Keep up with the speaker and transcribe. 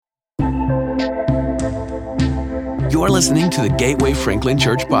You're listening to the Gateway Franklin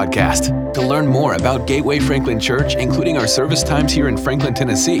Church podcast. To learn more about Gateway Franklin Church, including our service times here in Franklin,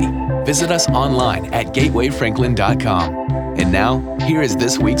 Tennessee, visit us online at gatewayfranklin.com. And now, here is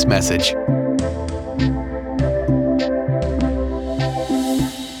this week's message.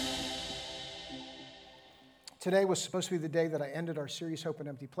 Today was supposed to be the day that I ended our series, Hope in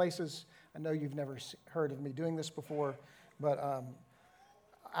Empty Places. I know you've never heard of me doing this before, but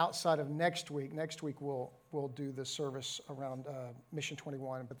outside of next week we'll do the service around Mission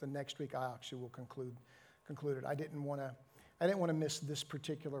 21, but the next week I actually will conclude it. I didn't want to miss this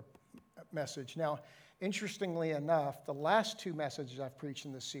particular message. Now, interestingly enough, the last two messages I've preached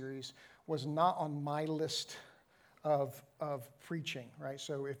in this series was not on my list of preaching, right?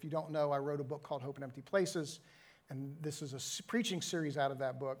 So if you don't know, I wrote a book called Hope in Empty Places, and this is a preaching series out of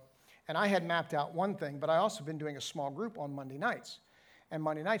that book. And I had mapped out one thing, but I also been doing a small group on Monday nights. And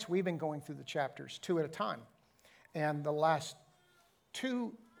Monday nights, we've been going through the chapters two at a time. And the last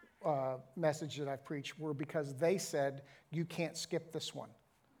two messages that I've preached were because they said, you can't skip this one.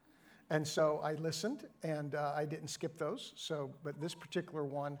 And so I listened, and I didn't skip those. But this particular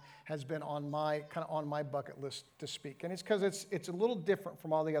one has been on my bucket list to speak. And it's because it's a little different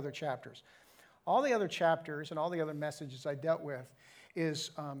from all the other chapters. All the other chapters and all the other messages I dealt with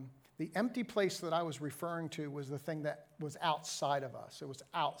is the empty place that I was referring to was the thing that was outside of us. It was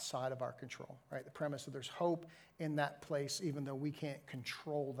outside of our control, right? The premise that there's hope in that place, even though we can't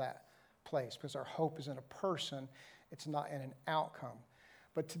control that place, because our hope is in a person, it's not in an outcome.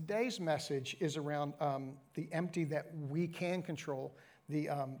 But today's message is around the empty that we can control.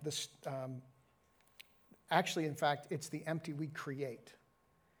 Actually, in fact, it's the empty we create.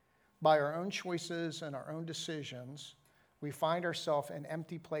 By our own choices and our own decisions, we find ourselves in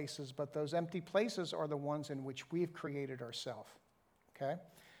empty places, but those empty places are the ones in which we've created ourselves. Okay?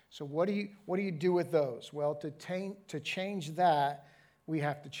 So what do you do with those? Well, to change that, we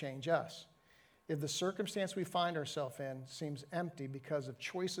have to change us. If the circumstance we find ourselves in seems empty because of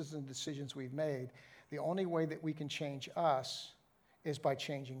choices and decisions we've made, the only way that we can change us is by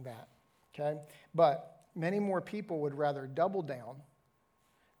changing that. Okay? But many more people would rather double down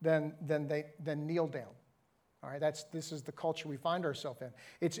than kneel down. All right, this is the culture we find ourselves in.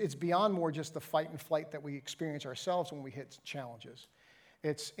 It's beyond more just the fight and flight that we experience ourselves when we hit challenges.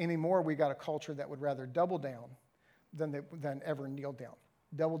 It's anymore we got a culture that would rather double down than ever kneel down.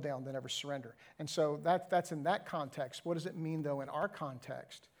 Double down than ever surrender. And so that's in that context. What does it mean, though, in our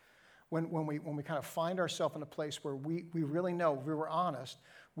context? When we kind of find ourselves in a place where we really know, if we were honest,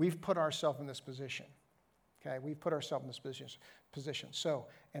 we've put ourselves in this position. Okay, we've put ourselves in this position. So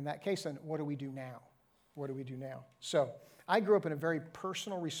in that case, then what do we do now? What do we do now? So I grew up in a very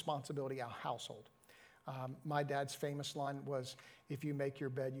personal responsibility household. My dad's famous line was, if you make your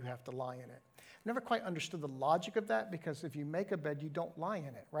bed, you have to lie in it. I never quite understood the logic of that, because if you make a bed, you don't lie in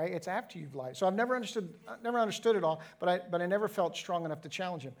it, right? It's after you've lied. So I've never understood it all, but I never felt strong enough to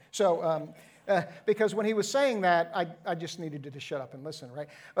challenge him. So because when he was saying that, I just needed to shut up and listen, right?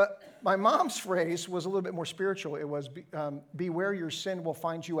 But my mom's phrase was a little bit more spiritual. It was, beware your sin will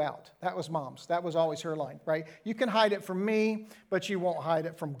find you out. That was mom's. That was always her line, right? You can hide it from me, but you won't hide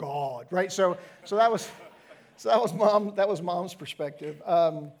it from God, right? So that was mom's perspective.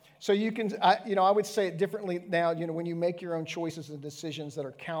 So you can, I would say it differently now. When you make your own choices and decisions that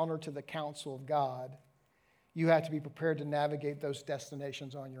are counter to the counsel of God, you have to be prepared to navigate those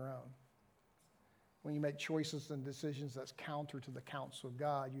destinations on your own. When you make choices and decisions that's counter to the counsel of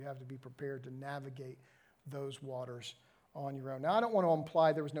God, you have to be prepared to navigate those waters on your own. Now, I don't want to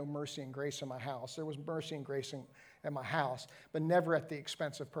imply there was no mercy and grace in my house. There was mercy and grace in my house, but never at the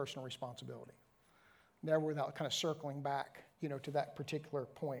expense of personal responsibility. Never without kind of circling back, to that particular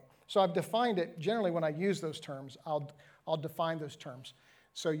point. So I've defined it. Generally, when I use those terms, I'll define those terms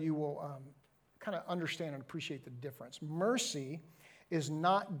so you will kind of understand and appreciate the difference. Mercy is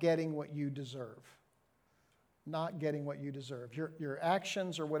not getting what you deserve. Not getting what you deserve. Your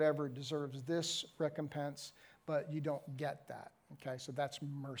actions or whatever deserves this recompense, but you don't get that. Okay, so that's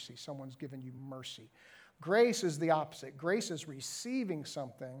mercy. Someone's given you mercy. Grace is the opposite. Grace is receiving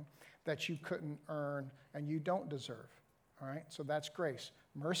something that you couldn't earn and you don't deserve. All right, so that's grace.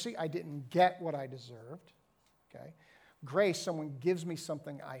 Mercy, I didn't get what I deserved. Okay, grace, someone gives me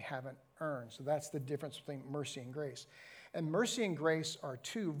something I haven't earned. So that's the difference between mercy and grace. And mercy and grace are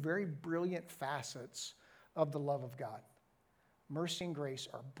two very brilliant facets of the love of God. Mercy and grace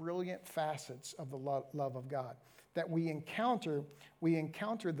are brilliant facets of the love of God that we encounter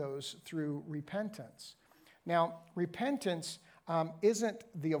those through repentance. Now, repentance isn't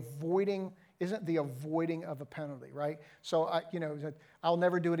the avoiding isn't the avoiding of a penalty, right? So, I'll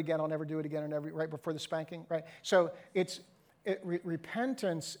never do it again, I'll never do it again, right before the spanking, right? So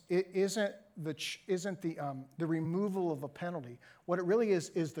repentance isn't the removal of a penalty. What it really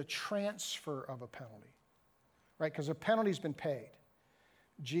is the transfer of a penalty, right? Because a penalty's been paid.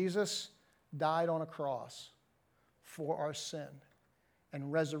 Jesus died on a cross for our sin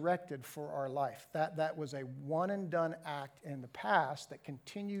and resurrected for our life. That was a one-and-done act in the past that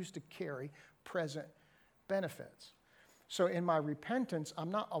continues to carry present benefits. So in my repentance, I'm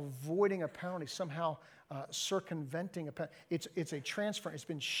not avoiding a penalty, somehow circumventing a penalty. It's a transfer. It's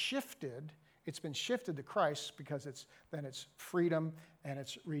been shifted. It's been shifted to Christ because it's freedom and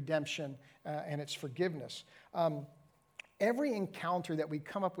it's redemption and it's forgiveness. Every encounter that we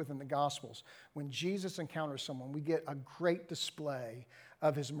come up with in the Gospels, when Jesus encounters someone, we get a great display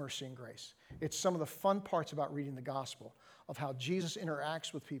of his mercy and grace. It's some of the fun parts about reading the Gospel, of how Jesus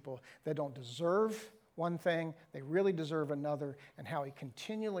interacts with people that don't deserve one thing, they really deserve another, and how he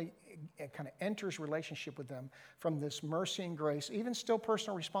continually kind of enters relationship with them from this mercy and grace, even still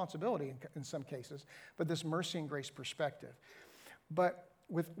personal responsibility in some cases, but this mercy and grace perspective. But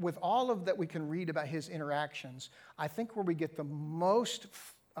with all of that we can read about his interactions, I think where we get the most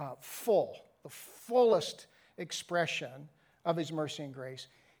the fullest expression of his mercy and grace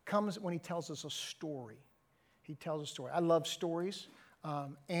comes when he tells us a story. He tells a story. I love stories.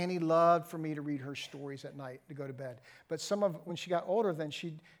 Annie loved for me to read her stories at night to go to bed. But when she got older, then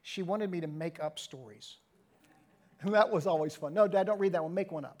she wanted me to make up stories. And that was always fun. No, Dad, don't read that one.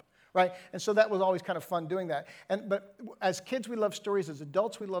 Make one up. Right? And so that was always kind of fun doing that. But as kids, we love stories. As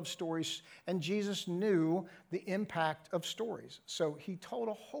adults, we love stories. And Jesus knew the impact of stories. So he told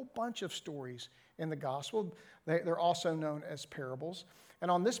a whole bunch of stories in the gospel. They're also known as parables.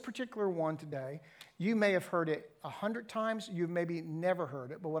 And on this particular one today, you may have heard it 100 times. You've maybe never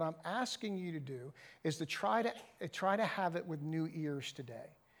heard it. But what I'm asking you to do is to try to have it with new ears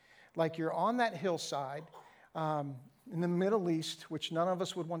today. Like you're on that hillside, in the Middle East, which none of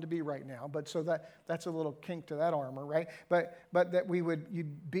us would want to be right now, but so that's a little kink to that armor, right? But that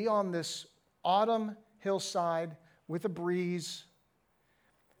you'd be on this autumn hillside with a breeze,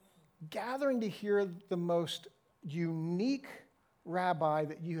 gathering to hear the most unique rabbi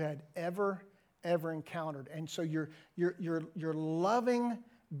that you had ever encountered. And so you're loving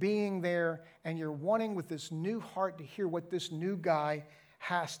being there, and you're wanting with this new heart to hear what this new guy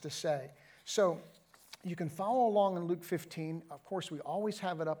has to say. So you can follow along in Luke 15. Of course, we always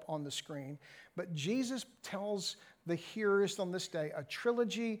have it up on the screen. But Jesus tells the hearers on this day a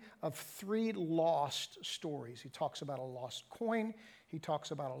trilogy of 3 lost stories. He talks about a lost coin. He talks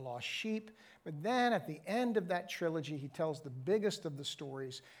about a lost sheep. But then at the end of that trilogy, he tells the biggest of the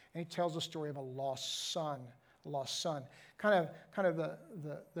stories, and he tells the story of a lost son. A lost son. Kind of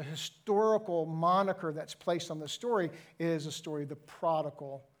the historical moniker that's placed on the story is the story of the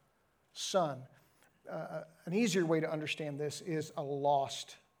prodigal son. An easier way to understand this is a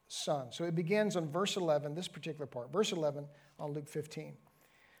lost son. So it begins on verse 11, this particular part. Verse 11 on Luke 15. It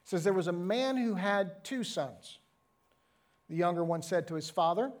says, there was a man who had 2 sons. The younger one said to his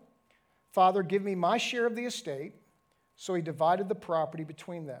father, Father, give me my share of the estate. So he divided the property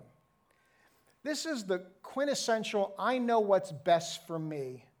between them. This is the quintessential, I know what's best for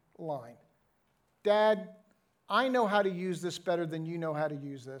me line. Dad, I know how to use this better than you know how to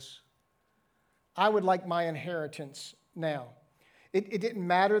use this. I would like my inheritance now. It didn't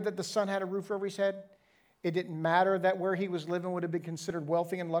matter that the son had a roof over his head. It didn't matter that where he was living would have been considered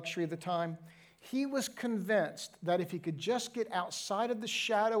wealthy and luxury at the time. He was convinced that if he could just get outside of the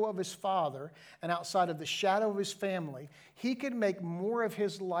shadow of his father and outside of the shadow of his family, he could make more of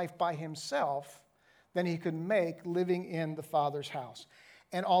his life by himself than he could make living in the Father's house.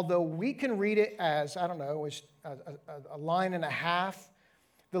 And although we can read it as, I don't know, as a line and a half,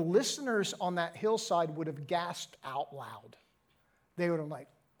 the listeners on that hillside would have gasped out loud. They would have been like,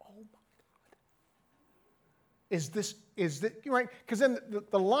 oh my God. Is this, right? Because then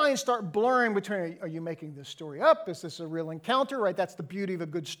the lines start blurring between, are you making this story up? Is this a real encounter, right? That's the beauty of a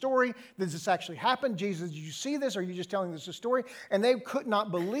good story. Does this actually happen? Jesus, did you see this? Or are you just telling this a story? And they could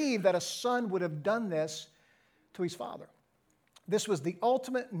not believe that a son would have done this to his father. This was the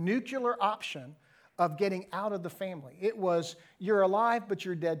ultimate nuclear option of getting out of the family. It was, you're alive, but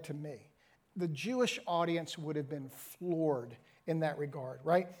you're dead to me. The Jewish audience would have been floored in that regard,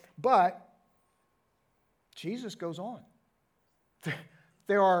 right? But Jesus goes on.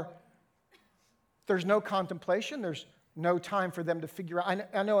 There's no contemplation. There's no time for them to figure out.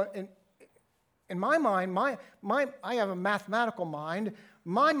 I know in my mind, I have a mathematical mind.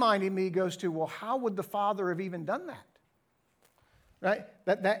 My mind immediately goes to, well, how would the father have even done that? right?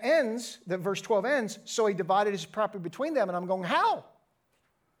 That ends, that verse 12 ends, so he divided his property between them. And I'm going, how?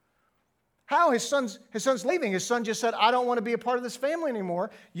 How? His son's leaving. His son just said, I don't want to be a part of this family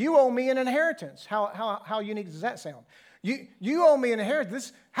anymore. You owe me an inheritance. How unique does that sound? You owe me an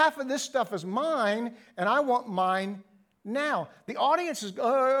inheritance. Half of this stuff is mine, and I want mine now. The audience is,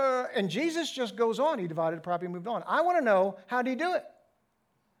 and Jesus just goes on. He divided the property and moved on. I want to know, how did he do it?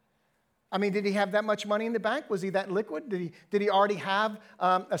 I mean, did he have that much money in the bank? Was he that liquid? Did he already have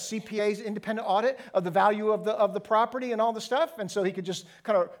a CPA's independent audit of the value of the property and all the stuff? And so he could just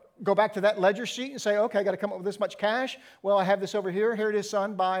kind of go back to that ledger sheet and say, okay, I got to come up with this much cash. Well, I have this over here. Here it is,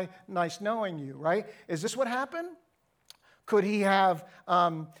 son. Bye. Nice knowing you, right? Is this what happened? Could he have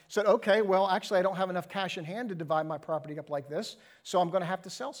said, okay, well, actually, I don't have enough cash in hand to divide my property up like this, so I'm going to have to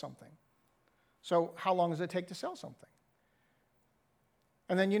sell something. So how long does it take to sell something?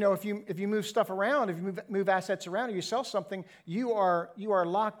 And then, if you move stuff around, if you move assets around, or you sell something, you are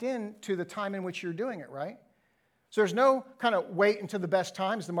locked in to the time in which you're doing it, right? So there's no kind of wait until the best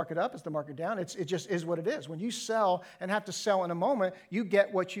time. Is the market up? Is the market down? It just is what it is. When you sell and have to sell in a moment, you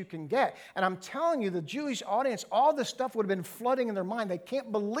get what you can get. And I'm telling you, the Jewish audience, all this stuff would have been flooding in their mind. They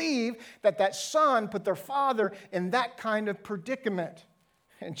can't believe that son put their father in that kind of predicament.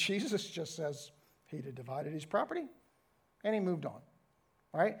 And Jesus just says he had divided his property, and he moved on.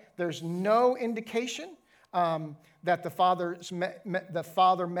 Right? There's no indication that the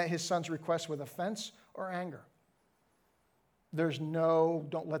father met his son's request with offense or anger. There's no,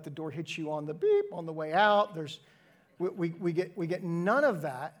 don't let the door hit you on the beep on the way out. We get none of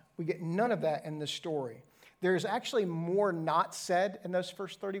that. We get none of that in this story. There's actually more not said in those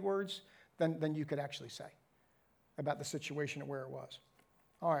first 30 words than you could actually say about the situation and where it was.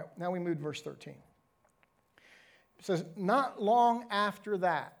 All right, now we move to verse 13. It says, not long after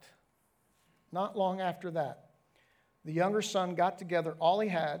that, the younger son got together all he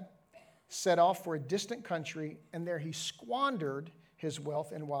had, set off for a distant country, and there he squandered his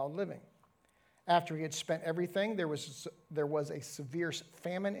wealth in wild living. After he had spent everything, there was a severe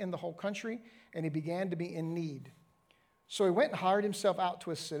famine in the whole country, and he began to be in need. So he went and hired himself out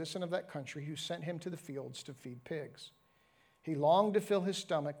to a citizen of that country who sent him to the fields to feed pigs. He longed to fill his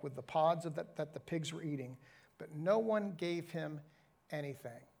stomach with the pods that the pigs were eating, but no one gave him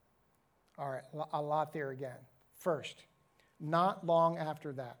anything. All right, a lot there again. First, not long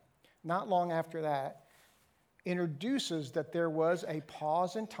after that, introduces that there was a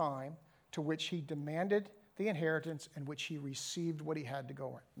pause in time to which he demanded the inheritance and which he received what he had to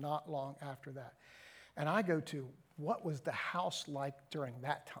go on. Not long after that. And I go to, what was the house like during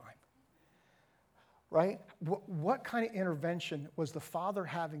that time? Right? What kind of intervention was the father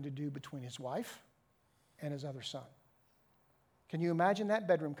having to do between his wife and his other son? Can you imagine that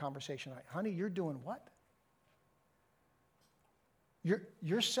bedroom conversation? Like, honey, you're doing what?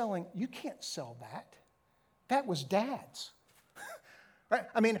 You're selling, you can't sell that. That was dad's. Right?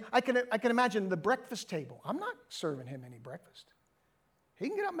 I mean, I can imagine the breakfast table. I'm not serving him any breakfast. He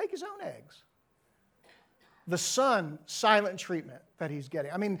can get up and make his own eggs. The son, silent treatment that he's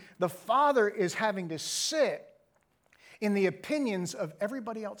getting. I mean, the father is having to sit in the opinions of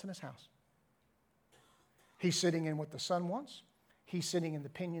everybody else in his house. He's sitting in what the son wants. He's sitting in the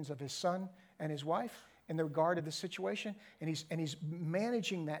opinions of his son and his wife in the regard of the situation, and he's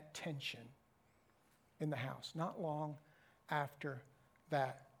managing that tension in the house. Not long after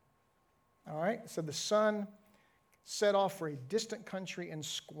that. All right? So the son set off for a distant country and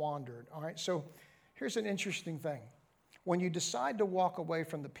squandered. All right? So here's an interesting thing. When you decide to walk away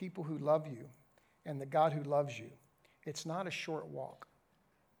from the people who love you and the God who loves you, it's not a short walk.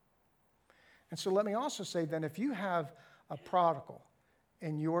 And so let me also say then, if you have a prodigal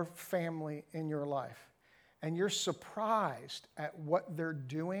in your family, in your life, and you're surprised at what they're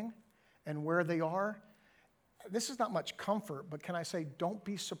doing and where they are, this is not much comfort, but can I say, don't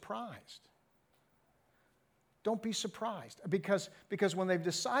be surprised. Don't be surprised. Because when they've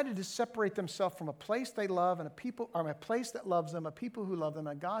decided to separate themselves from a place they love and a people, or a place that loves them, a people who love them,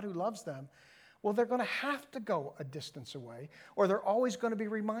 a God who loves them, well, they're going to have to go a distance away, or they're always going to be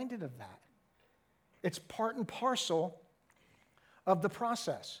reminded of that. It's part and parcel of the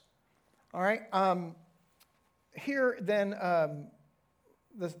process. All right? Here, then,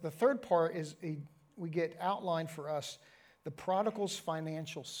 the third part is we get outlined for us the prodigal's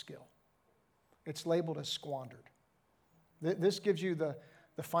financial skill. It's labeled as squandered. This gives you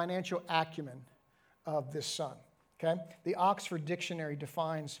the financial acumen of this son. Okay? The Oxford Dictionary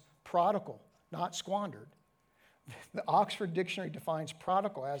defines prodigal, not squandered. The Oxford Dictionary defines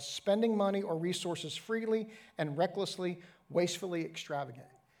prodigal as spending money or resources freely and recklessly, wastefully extravagant.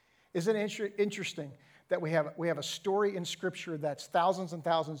 Isn't it interesting that we have a story in Scripture that's thousands and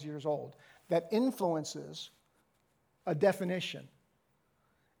thousands of years old that influences a definition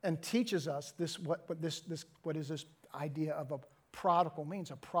and teaches us what is this idea of a prodigal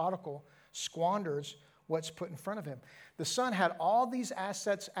means. A prodigal squanders what's put in front of him. The son had all these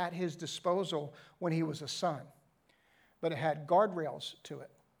assets at his disposal when he was a son, but it had guardrails to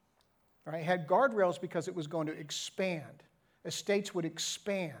it. Right? It had guardrails because it was going to expand. Estates would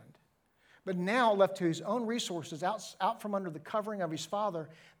expand. But now, left to his own resources, out from under the covering of his father,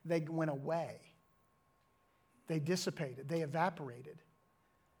 they went away. They dissipated. They evaporated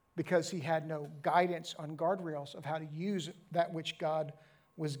because he had no guidance on guardrails of how to use that which God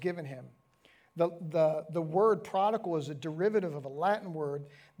was given him. The word prodigal is a derivative of a Latin word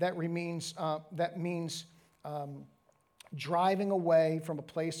that means driving away from a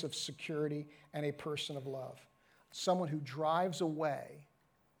place of security and a person of love. Someone who drives away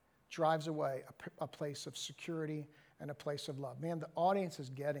a place of security and a place of love. Man, the audience is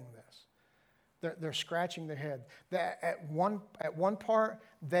getting this. They're scratching their head. At one part,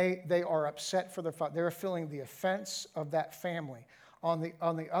 they are upset for their father. They're feeling the offense of that family. On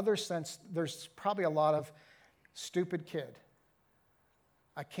the other sense, there's probably a lot of stupid kid.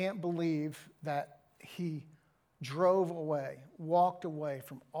 I can't believe that he drove away, walked away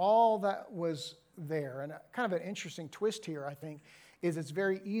from all that was there. And kind of an interesting twist here, I think, is it's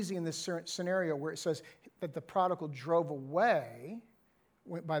very easy in this scenario where it says that the prodigal drove away,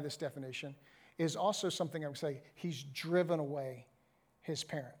 by this definition, is also something I would say he's driven away his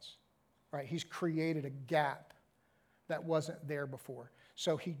parents, right? He's created a gap that wasn't there before.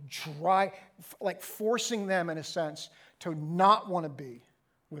 So he forcing them, in a sense, to not want to be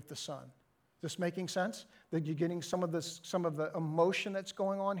with the son. Is this making sense? That you're getting some of the emotion that's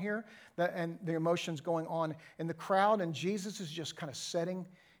going on here, and the emotions going on in the crowd, and Jesus is just kind of setting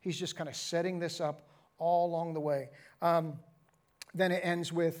this up all along the way. Then it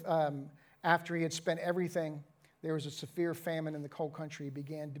ends with, after he had spent everything, there was a severe famine in the whole country. He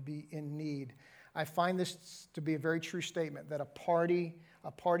began to be in need. I find this to be a very true statement, that a party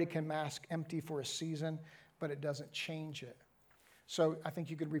can mask empty for a season, but it doesn't change it. So I think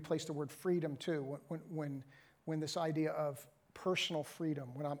you could replace the word freedom too, when this idea of personal freedom,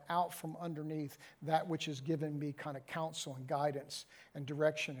 when I'm out from underneath that which has given me kind of counsel and guidance and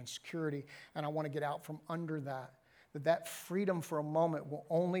direction and security, and I want to get out from under that freedom for a moment will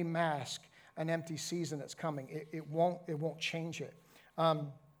only mask an empty season that's coming. It won't change it.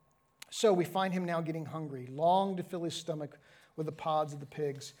 So we find him now getting hungry, longed to fill his stomach with the pods of the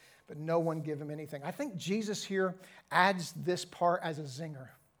pigs, but no one give him anything. I think Jesus here adds this part as a zinger,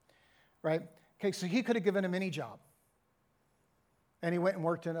 right? Okay, so he could have given him any job. And he went and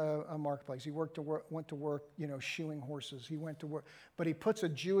worked in a marketplace. He went to work, shoeing horses. He went to work, but he puts a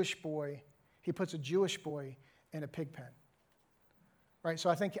Jewish boy in a pig pen. Right? So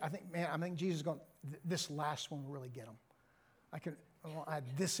I think Jesus is going, this last one will really get him. I'll add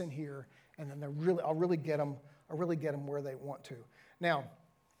this in here, and then I'll really get them where they want to. Now,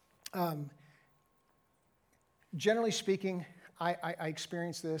 generally speaking, I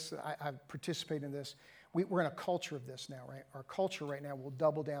experience this. I participate in this. We're in a culture of this now, right? Our culture right now will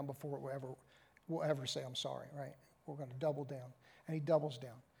double down before we'll ever say I'm sorry, right? We're going to double down, and he doubles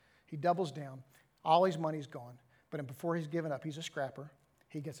down. He doubles down. All his money's gone, but before he's given up, he's a scrapper.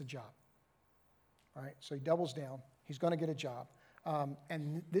 He gets a job, right? So he doubles down. He's going to get a job.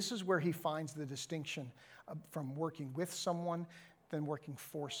 And this is where he finds the distinction from working with someone than working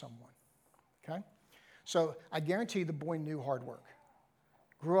for someone, okay? So I guarantee the boy knew hard work.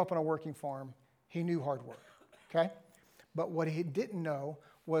 Grew up on a working farm. He knew hard work, okay? But what he didn't know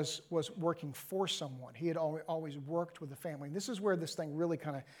was working for someone. He had always worked with a family. And this is where this thing really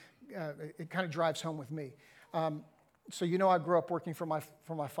kind of drives home with me. So I grew up working for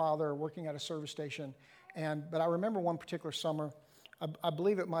my father, working at a service station. But I remember one particular summer, I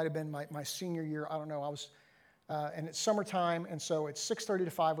believe it might have been my senior year. I don't know. And it's summertime, and so it's 6:30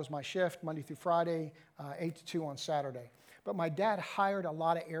 to 5 was my shift, Monday through Friday, 8 to 2 on Saturday. But my dad hired a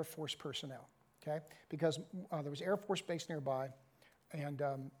lot of Air Force personnel, okay? Because there was Air Force Base nearby, and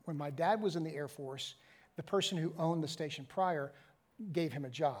when my dad was in the Air Force, the person who owned the station prior gave him a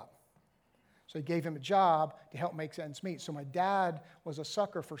job. So he gave him a job to help make ends meet. So my dad was a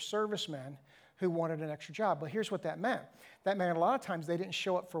sucker for servicemen who wanted an extra job. But here's what that meant. That meant a lot of times they didn't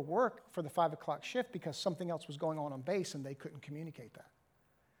show up for work for the 5 o'clock shift because something else was going on base and they couldn't communicate that.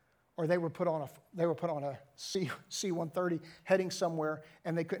 Or they were put on a C-130 heading somewhere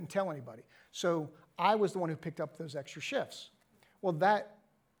and they couldn't tell anybody. So I was the one who picked up those extra shifts. Well, that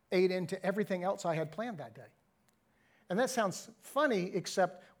ate into everything else I had planned that day. And that sounds funny,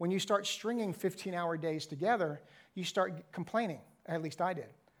 except when you start stringing 15-hour days together, you start complaining. At least I did.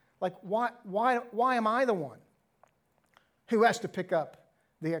 Like, why am I the one who has to pick up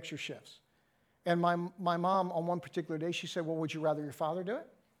the extra shifts? And my mom, on one particular day, she said, well, would you rather your father do it?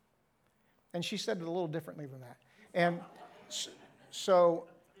 And she said it a little differently than that. And so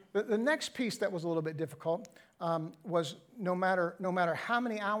the next piece that was a little bit difficult was no matter how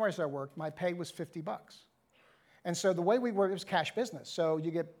many hours I worked, my pay was $50. And so the way we worked, it was cash business. So they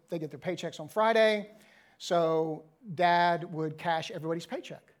get their paychecks on Friday. So Dad would cash everybody's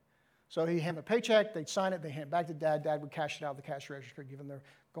paycheck. So he'd hand the paycheck, they'd sign it, they'd hand it back to Dad. Dad would cash it out of the cash register, give them their,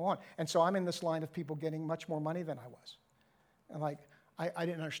 go on. And so I'm in this line of people getting much more money than I was. And like, I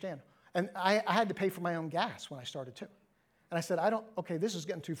didn't understand. And I had to pay for my own gas when I started too. And I said, okay, this is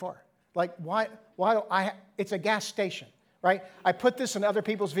getting too far. Like, why do it's a gas station, right? I put this in other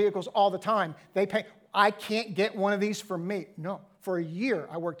people's vehicles all the time. They pay, I can't get one of these for me. No, for a year,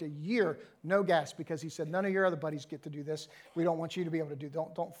 I worked a year, no gas, because he said, none of your other buddies get to do this. We don't want you to be able to do,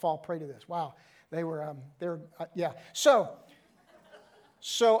 don't fall prey to this. Wow, yeah. So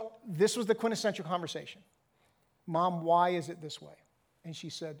this was the quintessential conversation. Mom, why is it this way? And she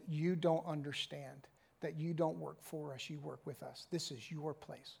said, you don't understand that you don't work for us, you work with us. This is your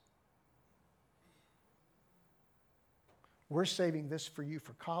place. We're saving this for you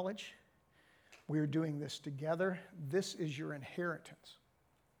for college. We're doing this together. This is your inheritance.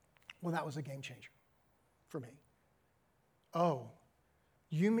 Well, that was a game changer for me. Oh,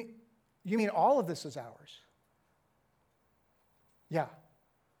 you mean all of this is ours? Yeah.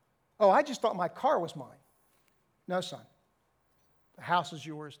 Oh, I just thought my car was mine. No, son. The house is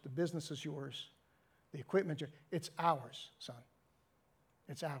yours. The business is yours. The equipment, it's ours, son.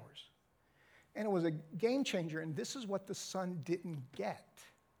 It's ours. And it was a game changer, and this is what the son didn't get.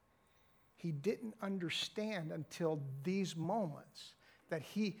 He didn't understand until these moments that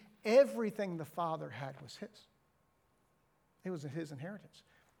everything the father had was his. It was his inheritance.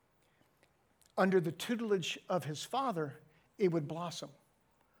 Under the tutelage of his father, it would blossom.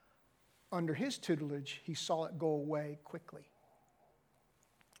 Under his tutelage, he saw it go away quickly.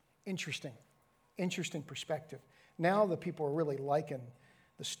 Interesting perspective. Now the people are really liking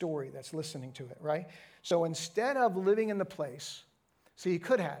the story that's listening to it, right? So instead of living in the place, see, he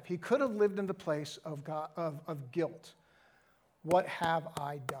could have lived in the place of guilt. What have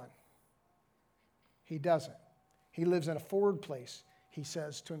I done? He doesn't. He lives in a forward place. He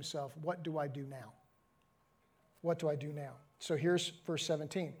says to himself, what do I do now? What do I do now? So here's verse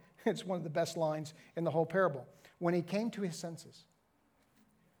 17. It's one of the best lines in the whole parable. When he came to his senses.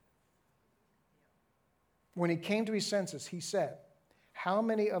 When he came to his senses, he said, how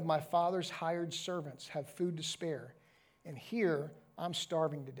many of my father's hired servants have food to spare? And here I'm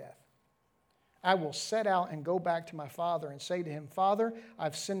starving to death. I will set out and go back to my father and say to him, Father,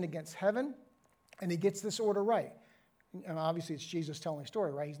 I've sinned against heaven. And he gets this order right. And obviously it's Jesus telling the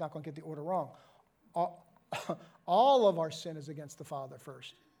story, right? He's not going to get the order wrong. All of our sin is against the Father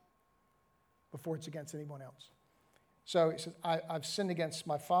first, before it's against anyone else. So he says, I've sinned against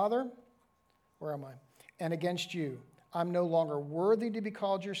my Father. Where am I? And against you. I'm no longer worthy to be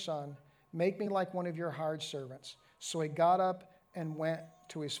called your son. Make me like one of your hired servants. So he got up and went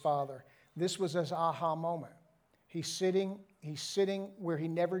to his father. This was his aha moment. He's sitting where he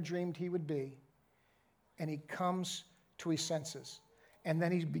never dreamed he would be, and he comes to his senses. And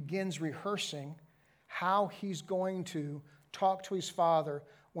then he begins rehearsing how he's going to talk to his father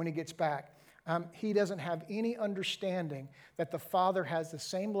when he gets back. He doesn't have any understanding that the Father has the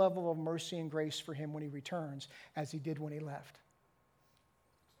same level of mercy and grace for him when he returns as he did when he left.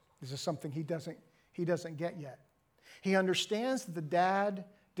 This is something he doesn't get yet. He understands that the dad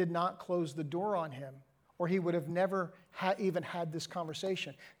did not close the door on him, or he would have never even had this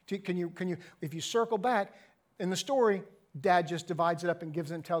conversation. Can you, if you circle back in the story, dad just divides it up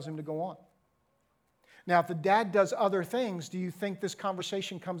and tells him to go on. Now, if the dad does other things, do you think this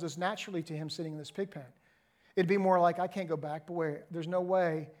conversation comes as naturally to him sitting in this pig pen? It'd be more like, I can't go back, but wait, there's no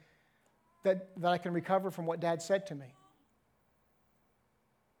way that I can recover from what dad said to me.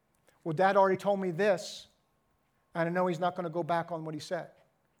 Well, dad already told me this, and I know he's not going to go back on what he said.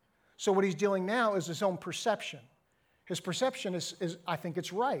 So what he's dealing now is his own perception. His perception is I think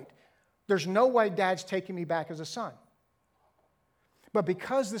it's right. There's no way dad's taking me back as a son. But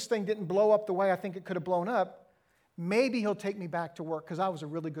because this thing didn't blow up the way I think it could have blown up, maybe he'll take me back to work because I was a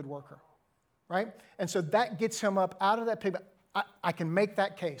really good worker, right? And so that gets him up out of that pig. I can make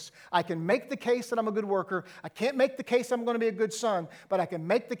that case. I can make the case that I'm a good worker. I can't make the case I'm going to be a good son, but I can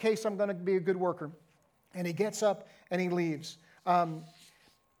make the case I'm going to be a good worker. And he gets up and he leaves.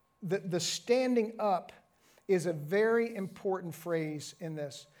 The standing up is a very important phrase in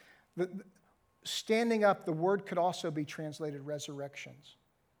this. Standing up, the word could also be translated resurrections.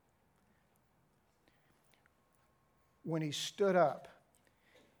 When he stood up,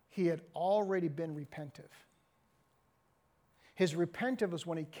 he had already been repentive. His repentive was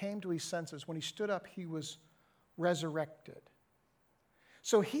when he came to his senses. When he stood up, he was resurrected.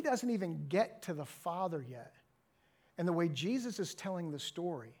 So he doesn't even get to the Father yet. And the way Jesus is telling the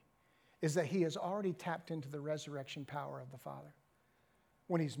story is that he has already tapped into the resurrection power of the Father.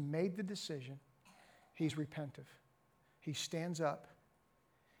 When he's made the decision, he's repentive. He stands up.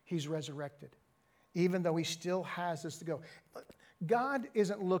 He's resurrected. Even though he still has this to go. God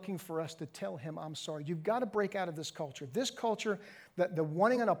isn't looking for us to tell him, I'm sorry. You've got to break out of this culture. This culture, that the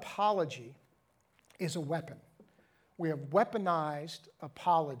wanting an apology is a weapon. We have weaponized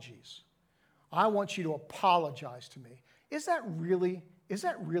apologies. I want you to apologize to me. Is that really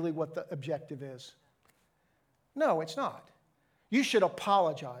what the objective is? No, it's not. You should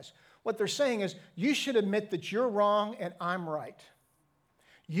apologize. What they're saying is, you should admit that you're wrong and I'm right.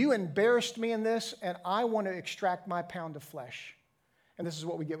 You embarrassed me in this, and I want to extract my pound of flesh. And this is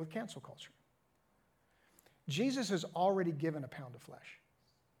what we get with cancel culture. Jesus has already given a pound of flesh.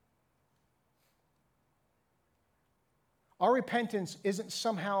 Our repentance isn't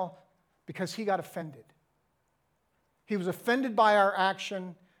somehow because he got offended. He was offended by our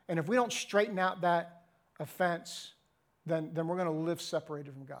action, and if we don't straighten out that offense, then we're going to live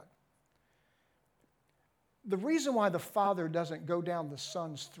separated from God. The reason why the Father doesn't go down the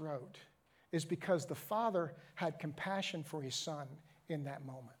Son's throat is because the Father had compassion for his Son in that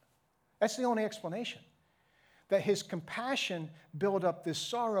moment. That's the only explanation. That his compassion built up this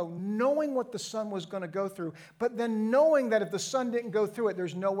sorrow, knowing what the Son was going to go through, but then knowing that if the Son didn't go through it,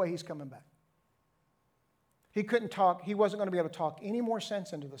 there's no way he's coming back. He couldn't talk. He wasn't going to be able to talk any more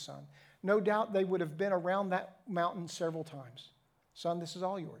sense into the Son. No doubt they would have been around that mountain several times. Son, this is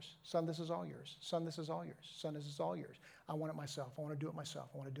all yours. Son, this is all yours. Son, this is all yours. Son, this is all yours. I want it myself. I want to do it myself.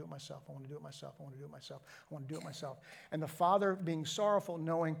 I want to do it myself. I want to do it myself. I want to do it myself. I want to do it myself. And the Father being sorrowful,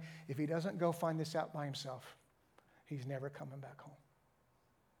 knowing if he doesn't go find this out by himself, he's never coming back home.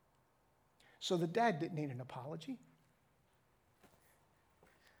 So the dad didn't need an apology.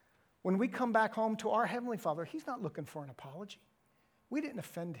 When we come back home to our Heavenly Father, he's not looking for an apology. We didn't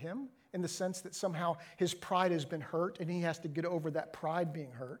offend him in the sense that somehow his pride has been hurt and he has to get over that pride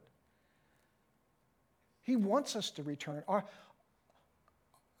being hurt. He wants us to return. Our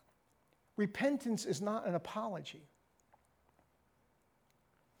repentance is not an apology.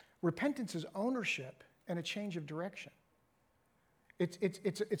 Repentance is ownership and a change of direction.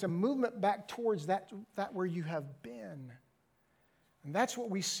 It's a movement back towards that where you have been. And that's what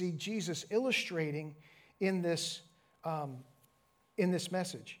we see Jesus illustrating in this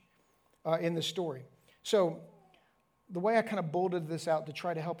message, in this story. So the way I kind of bolded this out to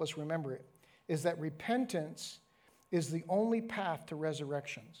try to help us remember it is that repentance is the only path to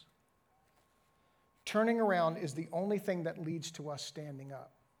resurrections. Turning around is the only thing that leads to us standing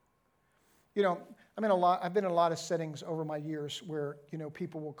up. You know, I've been in a lot of settings over my years where,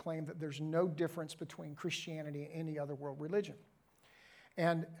 people will claim that there's no difference between Christianity and any other world religion.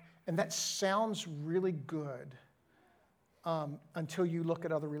 And that sounds really good until you look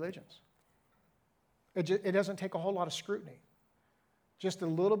at other religions. It doesn't take a whole lot of scrutiny. Just a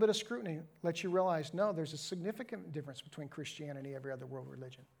little bit of scrutiny lets you realize, no, there's a significant difference between Christianity and every other world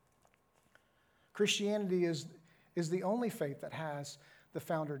religion. Christianity is the only faith that has the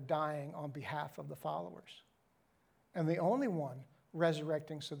founder dying on behalf of the followers, and the only one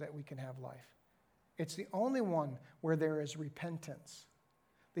resurrecting so that we can have life. It's the only one where there is repentance.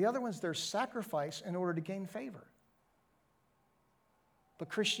 The other ones, there's sacrifice in order to gain favor. But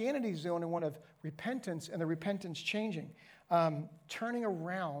Christianity is the only one of repentance and the repentance changing. Turning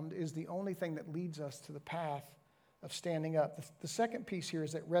around is the only thing that leads us to the path of standing up. The second piece here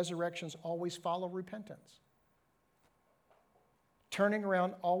is that resurrections always follow repentance. Turning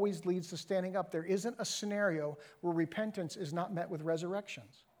around always leads to standing up. There isn't a scenario where repentance is not met with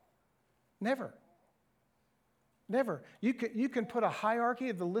resurrections. Never. Never. You can put a hierarchy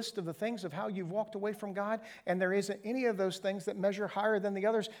of the list of the things of how you've walked away from God, and there isn't any of those things that measure higher than the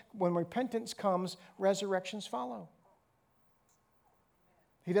others. When repentance comes, resurrections follow.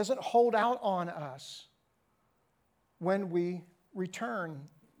 He doesn't hold out on us when we return.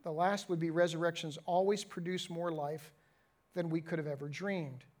 The last would be resurrections always produce more life than we could have ever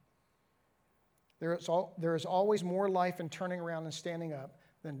dreamed. There is always more life in turning around and standing up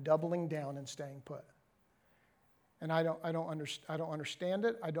than doubling down and staying put. And I don't understand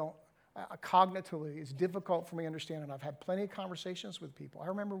it. cognitively, it's difficult for me to understand, and I've had plenty of conversations with people. I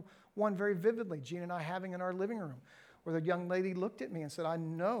remember one very vividly, Gina and I having in our living room, where the young lady looked at me and said, I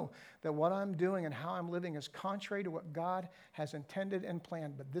know that what I'm doing and how I'm living is contrary to what God has intended and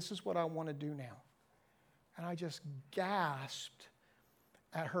planned, but this is what I want to do now. And I just gasped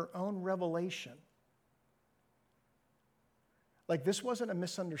at her own revelation. Like, this wasn't a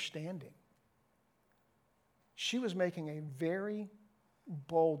misunderstanding. She was making a very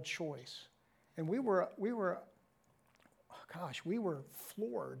bold choice. And we were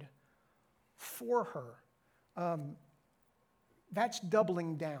floored for her. That's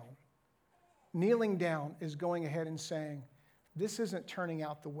doubling down. Kneeling down is going ahead and saying, this isn't turning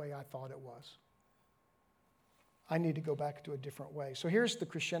out the way I thought it was. I need to go back to a different way. So here's the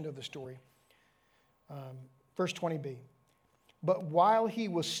crescendo of the story. Verse 20b. But while he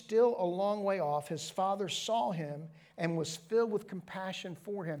was still a long way off, his father saw him and was filled with compassion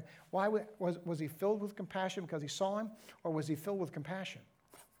for him. Why was he filled with compassion? Because he saw him? Or was he filled with compassion?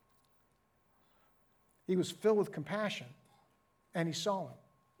 He was filled with compassion, and he saw him.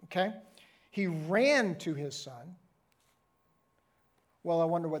 Okay? He ran to his son. Well, I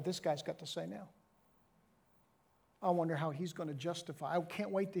wonder what this guy's got to say now. I wonder how he's going to justify. I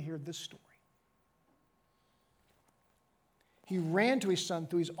can't wait to hear this story. He ran to his son,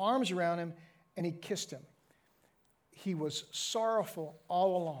 threw his arms around him, and he kissed him. He was sorrowful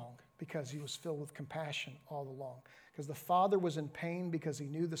all along because he was filled with compassion all along. Because the father was in pain because he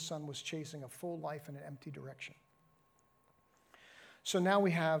knew the son was chasing a full life in an empty direction. So now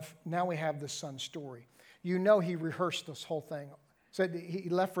we have the son's story. You know he rehearsed this whole thing. Said he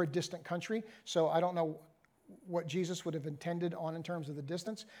left for a distant country, so I don't know what Jesus would have intended on in terms of the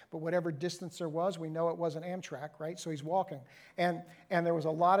distance, but whatever distance there was, we know it wasn't Amtrak, right? So he's walking. And there was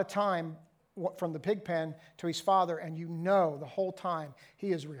a lot of time from the pig pen to his father, and you know the whole time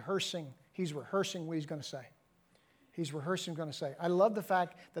he's rehearsing what he's going to say. He's rehearsing what he's going to say. I love the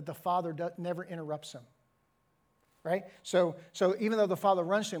fact that the father never interrupts him, right? So even though the father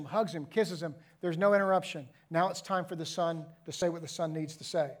runs to him, hugs him, kisses him, there's no interruption. Now it's time for the son to say what the son needs to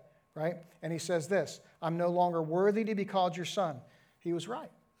say, right? And he says this, I'm no longer worthy to be called your son. He was right.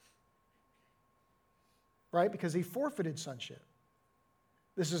 Right? Because he forfeited sonship.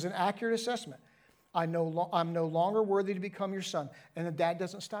 This is an accurate assessment. I'm no longer worthy to become your son. And the dad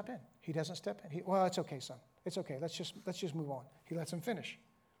doesn't stop in. He doesn't step in. Well, it's okay, son. It's okay. Let's just move on. He lets him finish.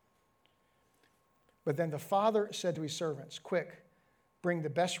 But then the father said to his servants, quick, bring the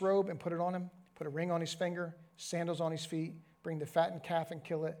best robe and put it on him. Put a ring on his finger, sandals on his feet. Bring the fattened calf and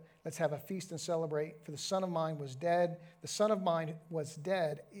kill it. Let's have a feast and celebrate. For the son of mine was dead. The son of mine was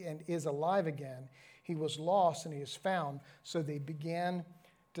dead and is alive again. He was lost and he is found. So they began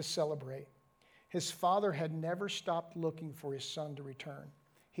to celebrate. His father had never stopped looking for his son to return.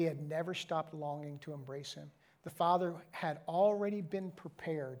 He had never stopped longing to embrace him. The father had already been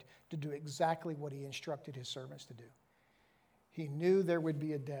prepared to do exactly what he instructed his servants to do. He knew there would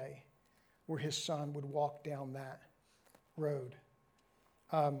be a day where his son would walk down that road.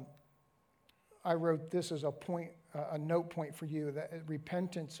 I wrote this as a note point for you, that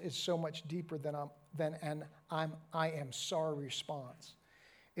repentance is so much deeper than an I am sorry response.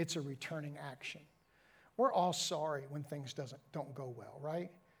 It's a returning action. We're all sorry when things don't go well,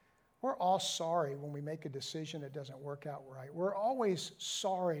 right? We're all sorry when we make a decision that doesn't work out right. We're always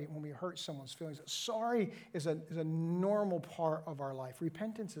sorry when we hurt someone's feelings. Sorry is a normal part of our life.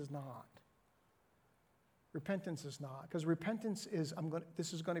 Repentance is not. Repentance is not. Because repentance is,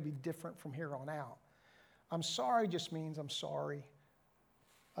 this is going to be different from here on out. I'm sorry just means I'm sorry.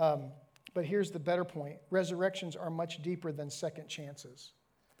 But here's the better point. Resurrections are much deeper than second chances.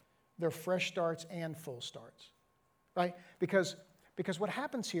 They're fresh starts and full starts. Right? Because what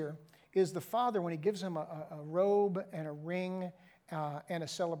happens here is the father, when he gives him a robe and a ring and a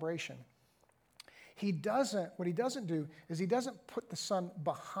celebration, what he doesn't do is he doesn't put the son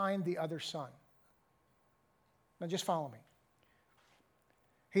behind the other son. Now just follow me.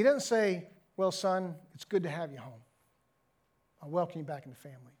 He doesn't say, well, son, it's good to have you home. I'll welcome you back in the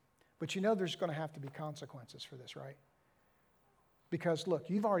family. But you know there's going to have to be consequences for this, right? Because look,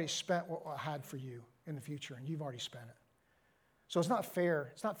 you've already spent what I had for you in the future, and you've already spent it. So it's not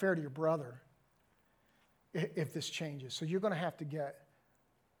fair. It's not fair to your brother if this changes. So you're going to have to get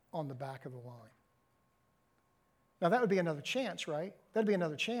on the back of the line. Now that would be another chance, right? That'd be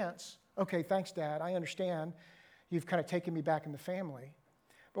another chance. Okay, thanks, Dad. I understand. You've kind of taken me back in the family.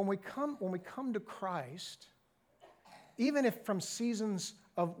 But when we come to Christ, even if from seasons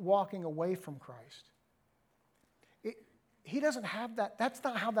of walking away from Christ, he doesn't have that. That's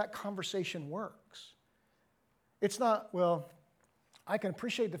not how that conversation works. It's not, well, I can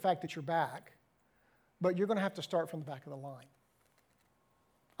appreciate the fact that you're back, but you're going to have to start from the back of the line.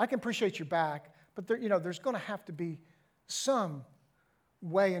 I can appreciate your back, but there's going to have to be some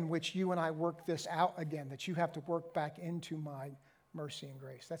way in which you and I work this out again, that you have to work back into my mercy and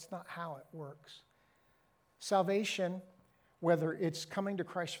grace. That's not how it works. Salvation, whether it's coming to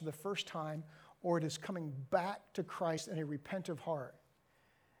Christ for the first time or it is coming back to Christ in a repentant heart,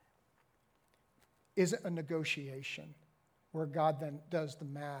 isn't a negotiation where God then does the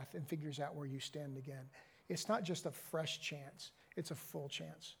math and figures out where you stand again. It's not just a fresh chance, it's a full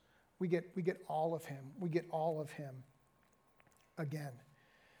chance. We get all of him. We get all of him again.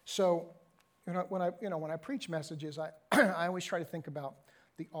 So when I preach messages, I always try to think about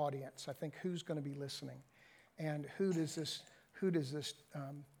the audience. I think who's going to be listening, and who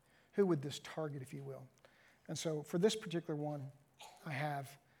would this target, if you will. And so for this particular one, I have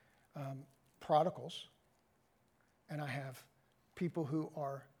prodigals, and I have people who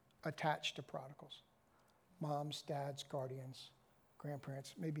are attached to prodigals. Moms, dads, guardians,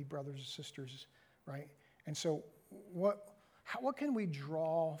 grandparents, maybe brothers and sisters, right? And so what can we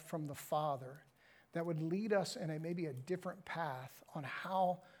draw from the Father that would lead us in maybe a different path on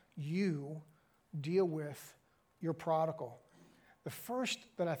how you deal with your prodigal? The first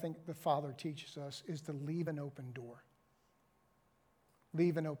that I think the Father teaches us is to leave an open door.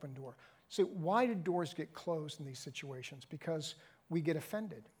 Leave an open door. So why do doors get closed in these situations? Because we get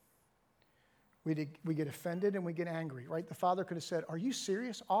offended. We get offended and we get angry, right? The Father could have said, "Are you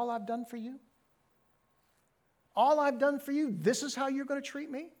serious? All I've done for you? All I've done for you, this is how you're going to treat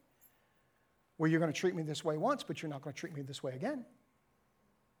me? Well, you're going to treat me this way once, but you're not going to treat me this way again."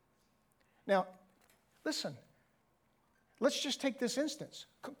 Now, listen, let's just take this instance.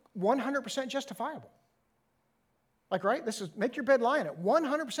 100% justifiable. Like, right? This is, make your bed lie in it.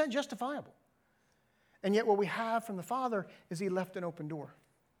 100% justifiable. And yet what we have from the Father is he left an open door.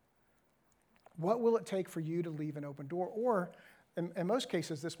 What will it take for you to leave an open door? Or, in most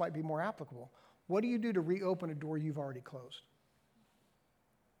cases, this might be more applicable. What do you do to reopen a door you've already closed?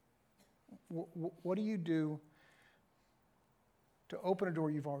 What do you do to open a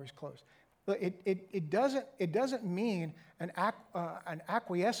door you've always closed? It doesn't mean an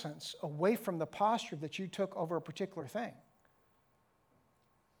acquiescence away from the posture that you took over a particular thing.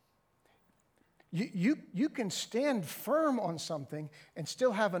 You can stand firm on something and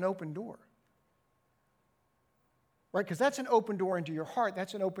still have an open door. Right? Because that's an open door into your heart.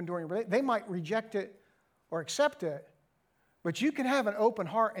 That's an open door. They might reject it or accept it, but you can have an open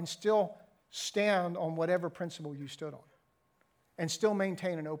heart and still stand on whatever principle you stood on and still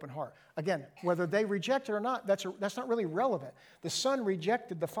maintain an open heart. Again, whether they reject it or not, that's not really relevant. The Son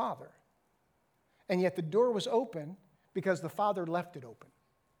rejected the Father, and yet the door was open because the Father left it open.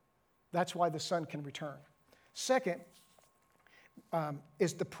 That's why the Son can return. Second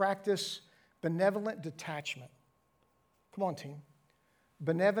is to practice benevolent detachment. Come on, team.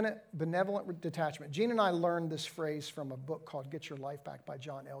 Benevolent detachment. Gene and I learned this phrase from a book called Get Your Life Back by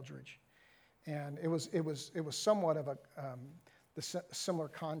John Eldridge. And it was somewhat of the similar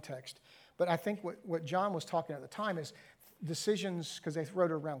context. But I think what John was talking at the time is decisions, because they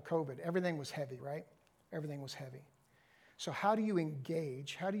wrote it around COVID. Everything was heavy, right? Everything was heavy. So how do you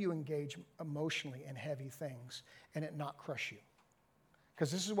engage emotionally in heavy things and it not crush you?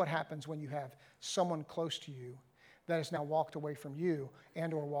 Because this is what happens when you have someone close to you that has now walked away from you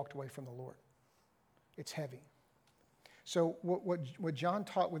and or walked away from the Lord. It's heavy. So what John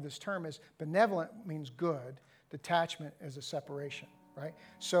taught with this term is benevolent means good, detachment is a separation, right?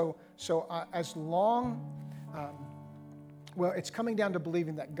 So as long, it's coming down to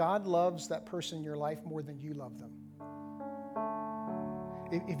believing that God loves that person in your life more than you love them.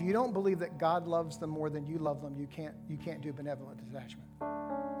 If you don't believe that God loves them more than you love them, you can't do benevolent detachment.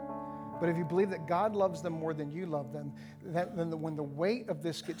 But if you believe that God loves them more than you love them, then when the weight of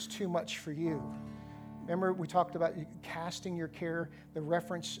this gets too much for you, remember we talked about casting your care, the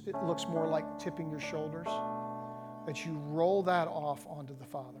reference, it looks more like tipping your shoulders, that you roll that off onto the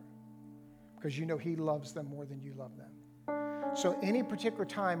Father because you know he loves them more than you love them. So any particular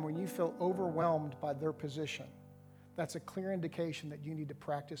time when you feel overwhelmed by their position, that's a clear indication that you need to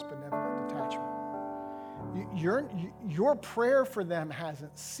practice benevolent detachment. Your prayer for them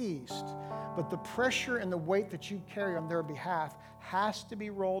hasn't ceased, but the pressure and the weight that you carry on their behalf has to be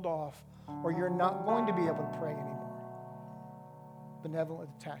rolled off, or you're not going to be able to pray anymore. Benevolent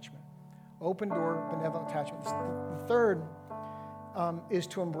detachment. Open door, benevolent attachment. The third is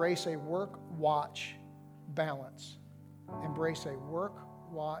to embrace a work-watch balance. Embrace a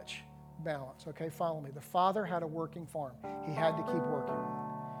work-watch balance. Okay, follow me. The Father had a working farm. He had to keep working.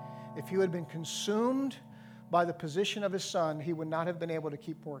 If you had been consumed by the position of his son, he would not have been able to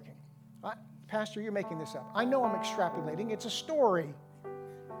keep working. Pastor, you're making this up. I know I'm extrapolating. It's a story.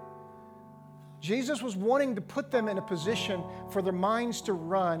 Jesus was wanting to put them in a position for their minds to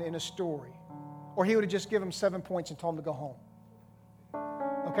run in a story. Or he would have just given them 7 points and told them to go home.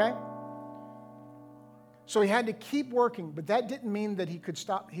 Okay? So he had to keep working, but that didn't mean that he could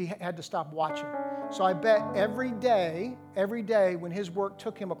stop. He had to stop watching. So I bet every day when his work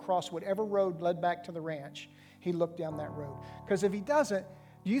took him across whatever road led back to the ranch, he looked down that road. Because if he doesn't,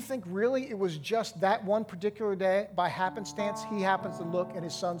 do you think really it was just that one particular day, by happenstance, he happens to look and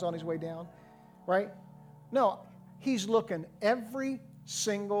his son's on his way down? Right? No, he's looking every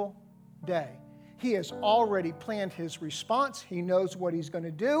single day. He has already planned his response. He knows what he's going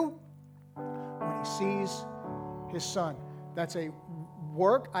to do when he sees his son. That's a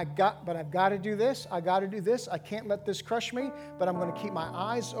work but I've got to do this. I got to do this. I can't let this crush me, but I'm going to keep my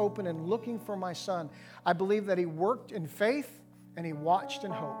eyes open and looking for my son. I believe that he worked in faith and he watched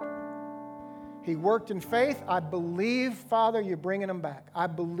in hope. He worked in faith. I believe, Father, you're bringing him back. I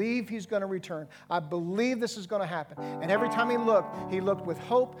believe he's going to return. I believe this is going to happen. And every time he looked with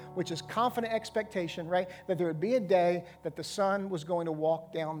hope, which is confident expectation, right? That there would be a day that the son was going to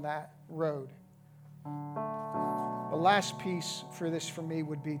walk down that road. The last piece for me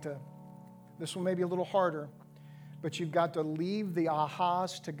would be this one may be a little harder, but you've got to leave the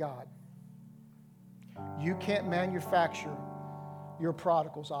ahas to God. You can't manufacture your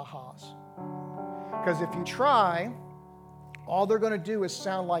prodigal's ahas. Because if you try, all they're going to do is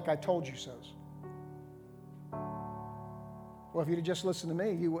sound like I told you so's. Well, if you'd have just listened to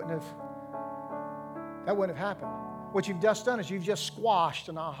me, that wouldn't have happened. What you've just done is you've just squashed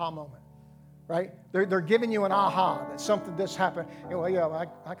an aha moment, right? They're giving you an aha that something this happened. Well, yeah,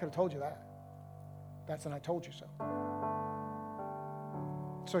 I could have told you that. That's an I told you so.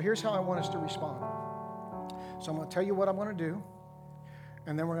 So here's how I want us to respond. So I'm going to tell you what I'm going to do,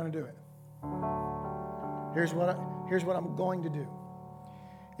 and then we're going to do it. Here's what I'm going to do.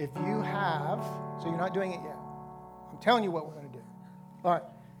 If you have, so you're not doing it yet. I'm telling you what we're going to do. All right.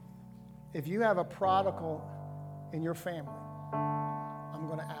 If you have a prodigal in your family, I'm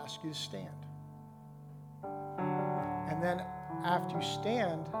going to ask you to stand. And then after you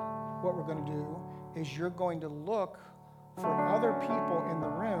stand, what we're going to do is you're going to look for other people in the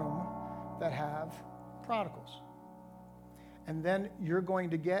room that have prodigals. And then you're going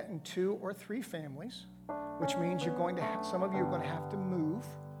to get in 2 or 3 families, which means you're going to some of you are going to have to move.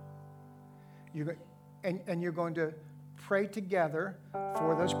 And you're going to pray together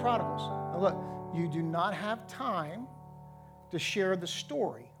for those prodigals. Now look, you do not have time to share the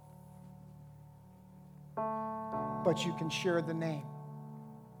story, but you can share the name.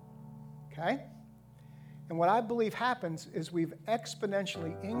 Okay? And what I believe happens is we've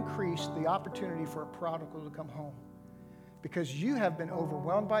exponentially increased the opportunity for a prodigal to come home. Because you have been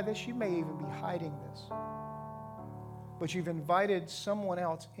overwhelmed by this, you may even be hiding this. But you've invited someone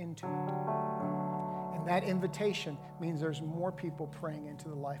else into it. And that invitation means there's more people praying into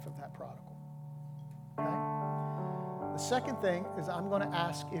the life of that prodigal. Okay? The second thing is I'm going to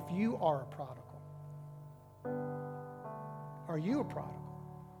ask if you are a prodigal. Are you a prodigal?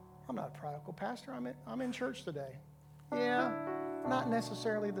 I'm not a prodigal, Pastor. I'm in church today. Yeah, not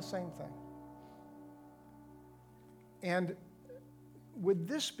necessarily the same thing. And would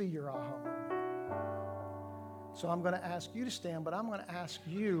this be your aha moment? So I'm going to ask you to stand, but I'm going to ask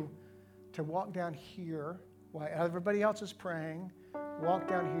you to walk down here while everybody else is praying. Walk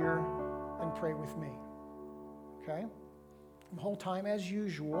down here and pray with me. Okay? The whole time, as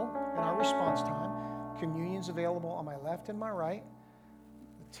usual, in our response time, communion's available on my left and my right.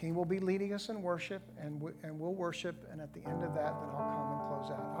 The team will be leading us in worship, and we'll worship, and at the end of that, then I'll come and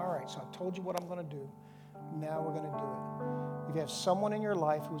close out. All right, so I told you what I'm going to do. Now we're going to do it. If you have someone in your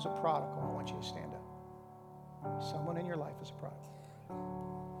life who's a prodigal, I want you to stand up. Someone in your life is a prodigal.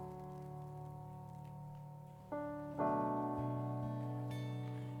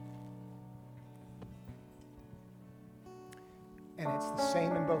 And it's the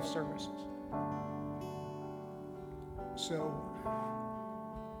same in both services. So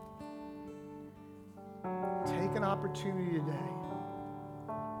take an opportunity today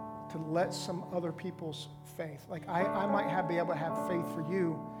to let some other people's faith, like I might be able to have faith for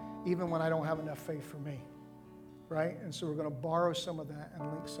you even when I don't have enough faith for me, right? And so we're going to borrow some of that and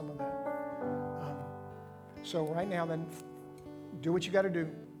link some of that. So right now then, do what you got to do.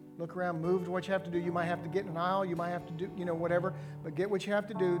 Look around, move to what you have to do. You might have to get in an aisle, you might have to do, whatever, but get what you have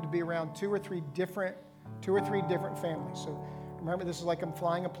to do to be around 2 or 3 different families. So remember, this is like I'm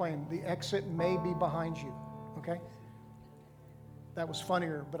flying a plane. The exit may be behind you, okay? That was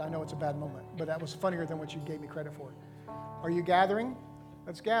funnier, but I know it's a bad moment. But that was funnier than what you gave me credit for. Are you gathering?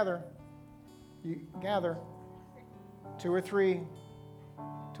 Let's gather. You gather. 2 or 3.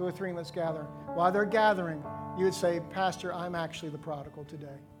 2 or 3, and let's gather. While they're gathering, you would say, Pastor, I'm actually the prodigal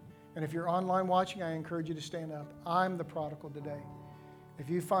today. And if you're online watching, I encourage you to stand up. I'm the prodigal today. If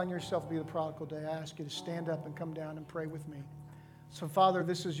you find yourself to be the prodigal today, I ask you to stand up and come down and pray with me. So, Father,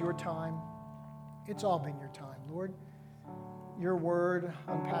 this is your time. It's all been your time, Lord. Your word,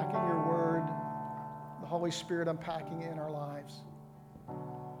 unpacking your word, the Holy Spirit unpacking it in our lives.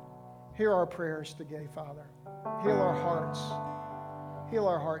 Hear our prayers today, Father. Heal our hearts. Heal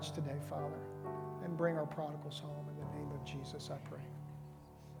our hearts today, Father. And bring our prodigals home. In the name of Jesus, I pray.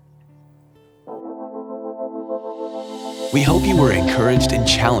 We hope you were encouraged and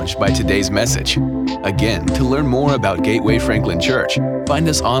challenged by today's message. Again, to learn more about Gateway Franklin Church, find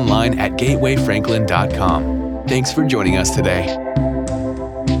us online at gatewayfranklin.com. Thanks for joining us today.